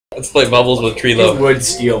Let's play Bubbles with Trilo. You would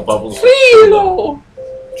steal Bubbles. Trilo!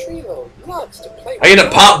 Trilo loves to play. I'm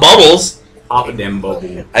gonna pop Bubbles! Pop a damn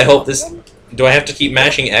bubble. I hope this... Do I have to keep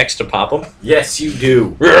mashing X to pop them? Yes, you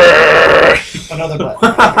do. Another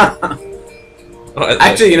button.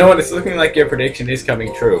 Actually, you know what? It's looking like your prediction is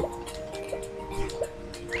coming true.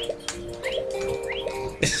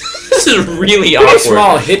 This is really Pretty awkward.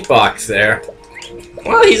 small hitbox there.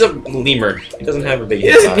 Well, he's a lemur. He doesn't have a big He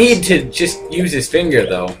doesn't hitbox. need to just use his finger,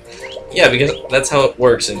 though. Yeah, because that's how it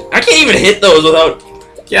works. And I can't even hit those without...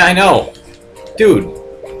 Yeah, I know. Dude.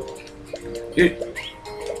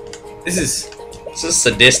 This is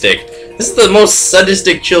sadistic. This is the most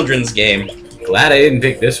sadistic children's game. glad I didn't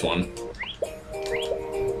pick this one.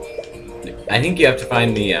 I think you have to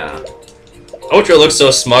find the, Ocho looks so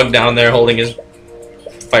smug down there holding his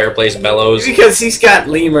fireplace bellows. Because he's got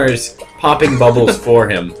lemurs popping bubbles for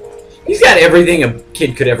him. He's got everything a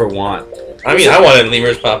kid could ever want. I mean, I wanted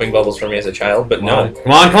lemurs popping bubbles for me as a child, but no.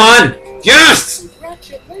 Come on, come on! Yes!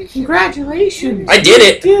 Congratulations. Congratulations! I did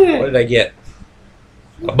it! did What did I get?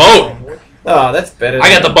 A boat! Oh, that's better. I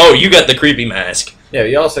got the boat, you got the creepy mask. Yeah,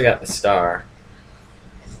 you also got the star.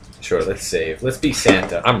 Sure, let's save. Let's be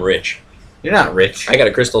Santa. I'm rich. You're not rich. I got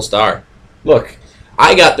a crystal star. Look,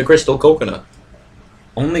 I got the crystal coconut.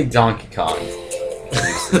 only Donkey Kong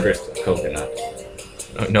uses the crystal coconut.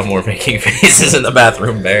 No more making faces in the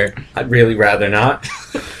bathroom, Bear. I'd really rather not.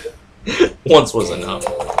 Once was enough.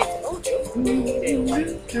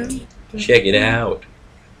 Check it out.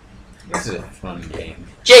 This is a fun game.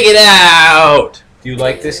 Check it out! Do you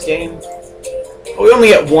like this game? Oh, we only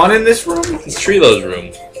get one in this room? It's Trilo's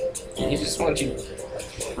room. He just wants you...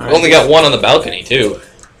 Alright. Only got one on the balcony, too.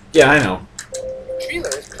 Yeah, I know. Trilo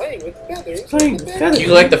is playing with feathers. Playing with feathers. Do you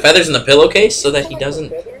collect the feathers in the pillowcase so that he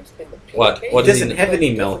doesn't... What? He What does doesn't have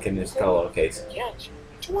any milk in his pillowcase. Catch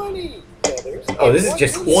 20 feathers. Oh, this is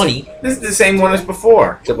just 20? This is the same one as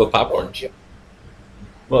before. Except with popcorn.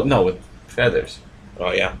 Well, no, with feathers.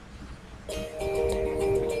 Oh, yeah.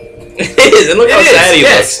 It is, and look how sad he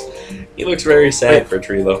looks. He looks very sad for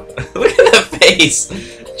Trilo. Look at that face.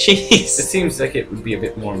 It Jeez. seems like it would be a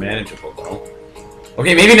bit more manageable, though.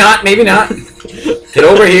 Okay, maybe not, maybe not. Get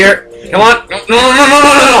over here. Come on. No, no, no, no,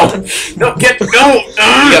 no, no, no. No, get, no.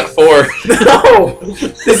 You got 4. No.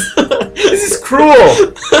 This is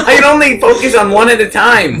cruel. I can only focus on one at a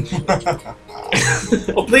time.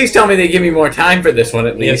 Well, please tell me they give me more time for this one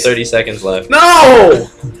at We have least. 30 seconds left. No!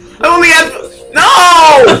 I only have...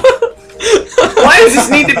 No! Why does this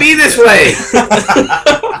need to be this way?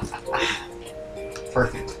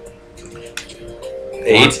 Perfect.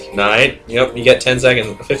 8, 9. Yep, you got 10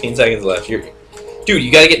 seconds, 15 seconds left. Dude,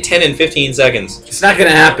 you gotta get 10 in 15 seconds. It's not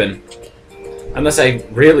gonna happen. Unless I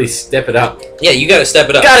really step it up. Yeah, you gotta step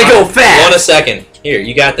it up. Gotta go fast! 1 a second. Here,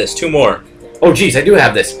 you got this. 2 more. Oh, jeez, I do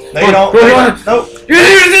have this. No, you don't. Nope.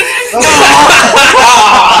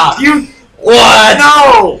 You... What?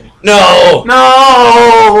 No! No!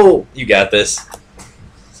 No! You got this.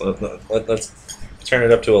 So let's turn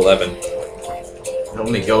it up to 11. It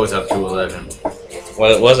only goes up to 11.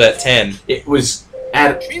 Well, it was at 10. It was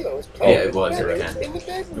at... Trilo is playing Yeah, it was with at feathers 10. in the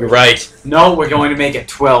bedroom. You're right. No, we're going to make it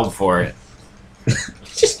 12 for it.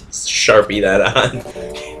 Just Sharpie that on.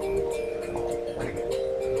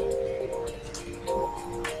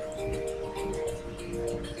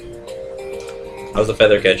 How's the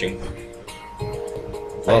feather catching?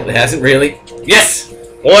 Well, it hasn't really. Yes!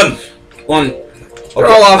 1! 1. They're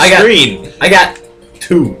all off I got, screen. I got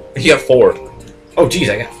 2. You got 4. Oh, jeez,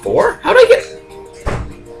 I got 4? How did I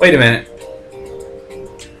get... Wait a minute.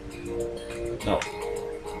 No.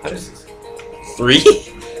 How does this... 3?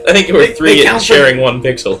 I think you were They 3 and count for- sharing 1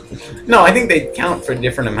 pixel. No, I think they count for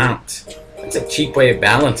different amounts. That's a cheap way of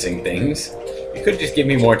balancing things. You could just give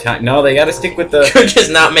me more time. No, they gotta stick with the... Could just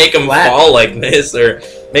not make them Flat. fall like this, or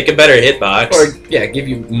make a better hitbox. Or, yeah, give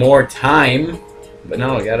you more time. But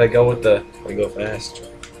no, I gotta go with the... We go fast.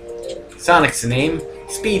 Sonic's the name.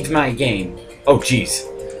 Speed's my game. Oh, jeez.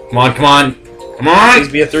 Come on, come on. Come on!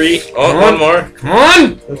 Please be a 3. Oh, Come on. 1 more. Come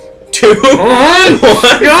on! 2. Come on! 1.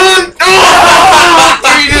 Come on! Oh,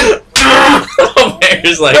 Jesus! Oh,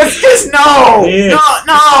 Bear's like... Let's just no! Yeah.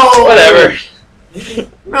 No! Whatever.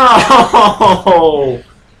 No!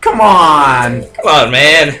 Come on! Come on,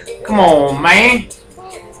 man. Come on, man!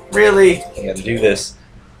 Really? I gotta do this.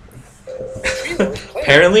 Trilo is playing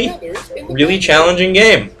Apparently, with feathers in the really bedroom. challenging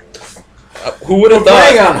game. Who would have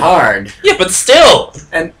Playing thought? on hard. Yeah, but still!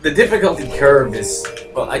 And the difficulty curve is...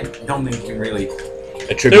 Well, I don't think you can really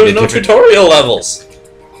attribute There was it no to... tutorial levels.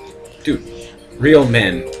 Dude, real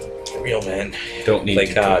men Real man. don't need Play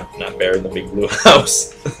to... COD, not Bear in the Big Blue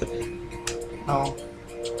House. No.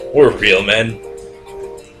 We're real men.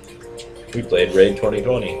 We played Raid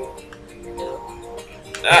 2020.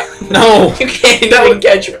 No! You can't That even would-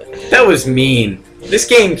 catch me. That was mean. This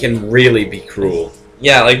game can really be cruel.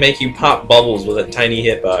 Yeah, like make you pop bubbles with a tiny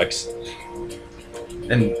hitbox.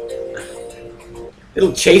 And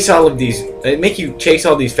it'll chase all of these... It make you chase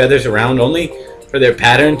all these feathers around only for their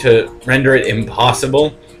pattern to render it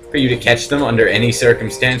impossible for you to catch them under any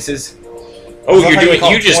circumstances. Oh, I love you're how you doing.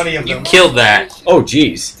 call You just 20 of you them. killed that. Oh,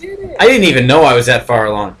 jeez. I didn't even know I was that far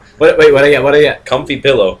along. Wait, what I get? What I get? Comfy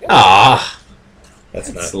pillow. Ah, That's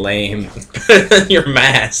that's not lame. your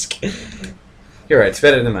mask. You're right. It's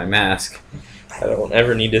better than my mask. I don't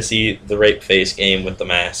ever need to see the rape face game with the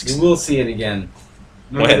masks. You will see it again.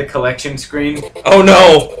 Remember When? the collection screen? Oh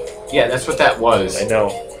no! Yeah, that's what that was. I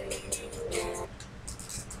know.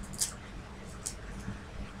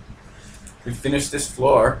 We finished this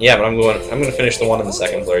floor. Yeah, but I'm gonna finish the one on the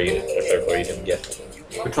second floor. You or third floor you didn't get.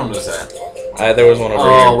 Which one was that? There was one over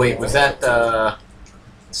Oh, here. wait, was that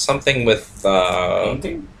Something with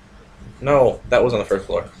painting? No, that was on the first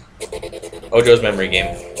floor. Ojo's memory game.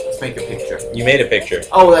 Let's make a picture. You made a picture.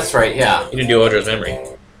 Oh, that's right. Yeah. You didn't do Ojo's memory.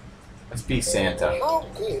 Let's be Santa. How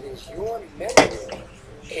good is your memory?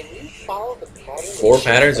 Can you follow the pattern? 4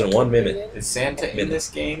 patterns in 1 minute. Is Santa in this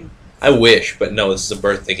game? I wish, but no, this is a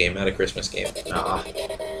birthday game, not a Christmas game. Nuh-uh.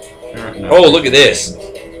 Oh, look at this.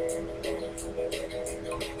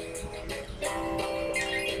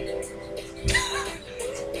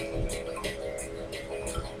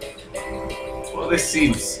 Well, this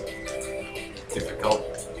seems difficult.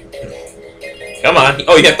 Come on.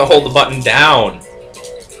 Oh, you have to hold the button down.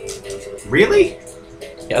 Really?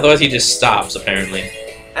 Yeah, otherwise he just stops, apparently.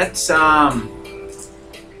 That's,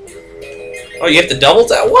 Oh, you have to double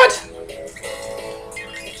tap? What?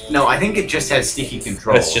 No, I think it just has sticky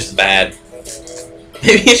controls. That's just bad.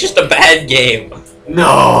 Maybe it's just a bad game.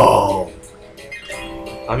 No!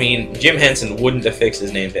 I mean, Jim Henson wouldn't affix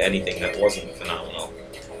his name to anything that wasn't phenomenal.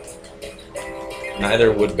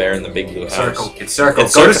 Neither would Bear in the Big Blue House. Circle. It's circle.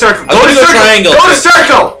 It's Go to circle. circle. I Go was to gonna go circle. triangle. Go to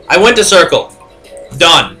circle! I went to circle.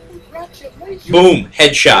 Done. Congratulations. Boom.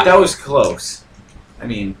 Headshot. That was close. I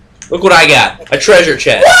mean... Look what I got. A treasure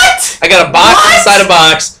chest. What?! I got a box What?! inside a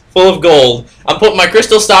box full of gold. I'm putting my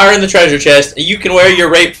crystal star in the treasure chest. And you can wear your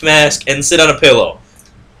rape mask and sit on a pillow.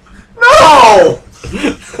 No!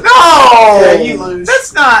 No! Yeah, you lose.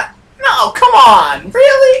 That's not... No, come on!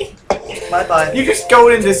 Really? Bye-bye. You just go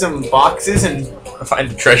into some boxes and...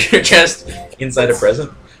 Find a treasure chest inside a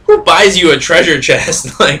present. Who buys you a treasure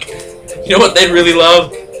chest? Like, you know what they'd really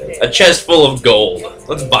love? A chest full of gold.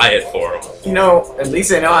 Let's buy it for them. You know, at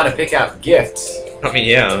least I know how to pick out gifts. I mean,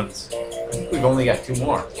 yeah. We've only got 2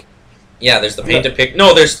 more. Yeah, there's the paint to pick.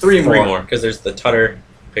 No, there's Three three more. more. Because there's the Tutter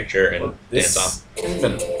picture and This dance off. has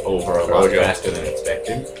been over a For lot Ojo. faster than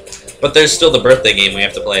expected. But there's still the birthday game we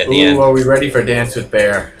have to play at the Ooh, end. are we ready for Dance with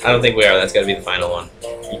Bear? I don't think we are. That's got to be the final one.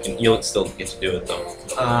 You'll still get to do it though.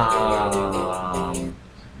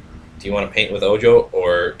 Do you want to paint with Ojo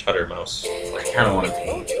or Tutter Mouse? I kind of want to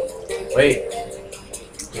paint. Wait,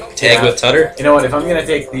 Tag Yeah. with Tutter? you know what? If I'm gonna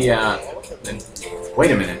take the, then,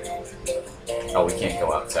 wait a minute. Oh, we can't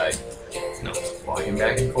go outside. No. Walking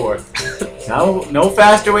back and forth. No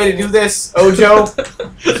faster way to do this, Ojo.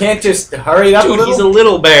 You can't just hurry it up Dude, a little. he's a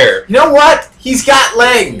little bear. You know what? He's got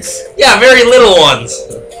legs. Yeah, very little ones.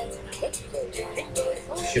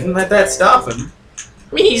 Shouldn't let that stop him.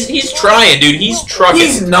 I mean, he's trying, dude. He's trucking.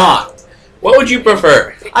 He's not. What would you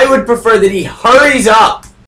prefer? I would prefer that he hurries up.